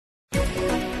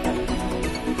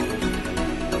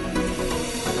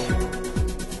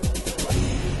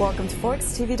Welcome to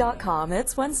ForexTV.com.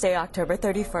 It's Wednesday, October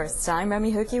 31st. I'm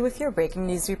Remy Hookie with your breaking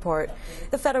news report.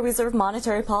 The Federal Reserve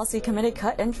Monetary Policy Committee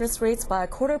cut interest rates by a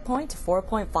quarter point to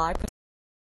 4.5%.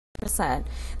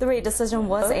 The rate decision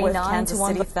was a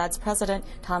 9-to-1 with Fed's President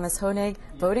Thomas Hoenig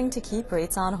voting to keep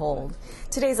rates on hold.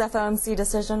 Today's FOMC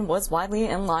decision was widely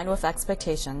in line with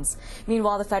expectations.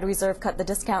 Meanwhile, the Fed Reserve cut the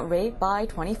discount rate by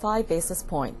 25 basis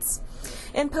points.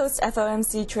 In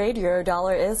post-FOMC trade,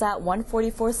 euro-dollar is at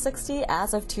 144.60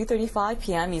 as of 2:35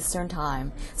 p.m. Eastern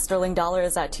Time. Sterling dollar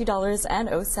is at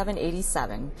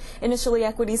 $2.0787. Initially,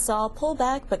 equities saw a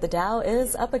pullback, but the Dow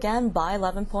is up again by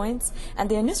 11 points, and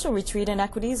the initial retreat in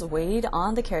equities weighed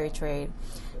on the carry trade.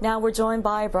 Now we're joined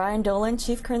by Brian Dolan,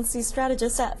 Chief Currency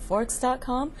Strategist at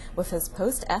Forex.com, with his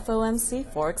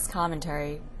post-FOMC Forex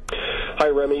commentary. Hi,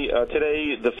 Remy.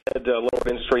 Today, the Fed lowered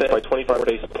interest rates by 25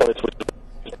 basis points,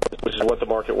 which is what the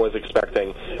market was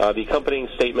expecting. The accompanying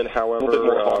statement, however,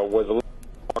 was a little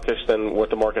hawkish than what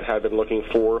the market had been looking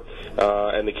for,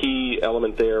 and the key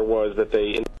element there was that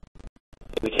they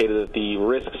indicated that the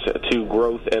risks to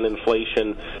growth and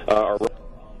inflation are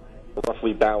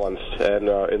roughly balanced. And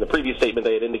in the previous statement,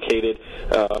 they had indicated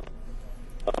a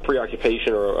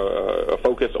preoccupation or a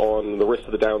focus on the risk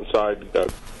to the downside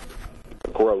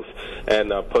growth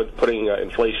and putting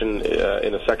inflation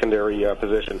in a secondary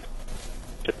position.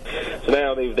 So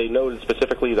now they noted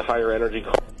specifically the higher energy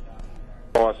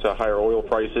costs, higher oil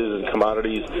prices and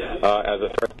commodities as a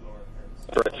threat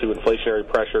to inflationary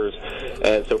pressures,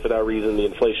 and so for that reason the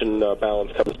inflation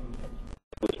balance comes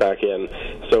back in.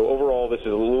 So overall, this is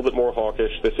a little bit more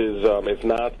hawkish. This is it's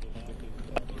not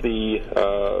the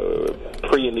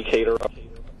pre-indicator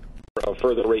of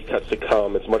further rate cuts to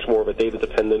come. It's much more of a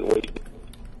data-dependent wait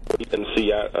and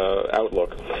see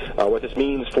outlook. What this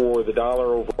means for the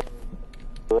dollar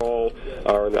overall,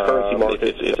 or in the currency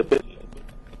market, it's a bit.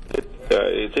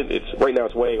 It's right now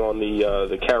it's weighing on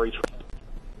the carry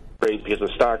trade because the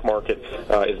stock market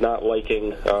is not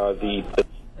liking the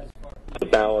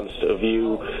balanced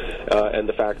view and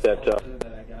the fact that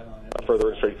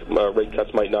further rate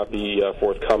cuts might not be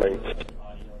forthcoming.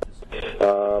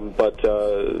 But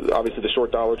obviously, the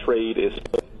short dollar trade is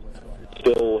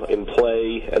still in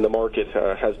play, and the market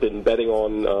has been betting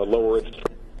on lower interest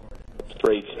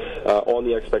rates on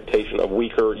the expectation of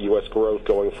weaker U.S. growth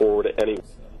going forward anyway.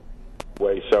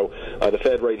 So the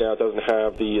Fed right now doesn't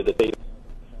have the data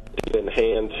in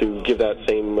hand to give that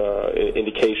same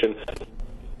indication,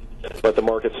 but the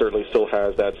market certainly still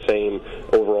has that same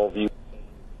overall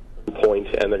viewpoint,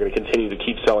 and they're going to continue to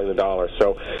keep selling the dollar.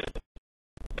 So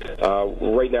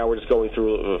right now we're just going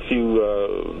through a few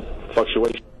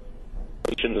fluctuations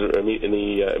in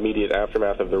the immediate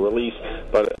aftermath of the release,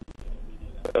 but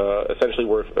essentially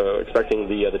we're expecting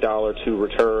the dollar to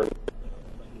return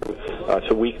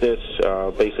to weakness,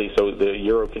 basically, so the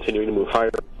euro continuing to move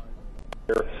higher,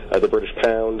 the British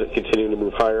pound continuing to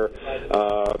move higher,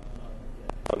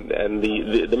 and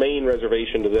the main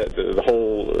reservation to the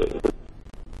whole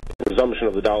resumption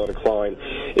of the dollar decline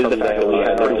is the fact that we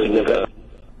had pretty significant.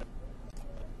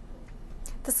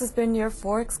 This has been your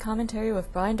Forex commentary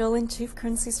with Brian Dolan, Chief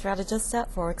Currency Strategist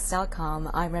at Forex.com.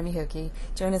 I'm Remy Hookie.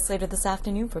 Join us later this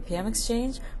afternoon for PM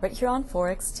Exchange right here on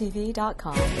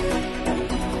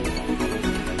ForexTV.com.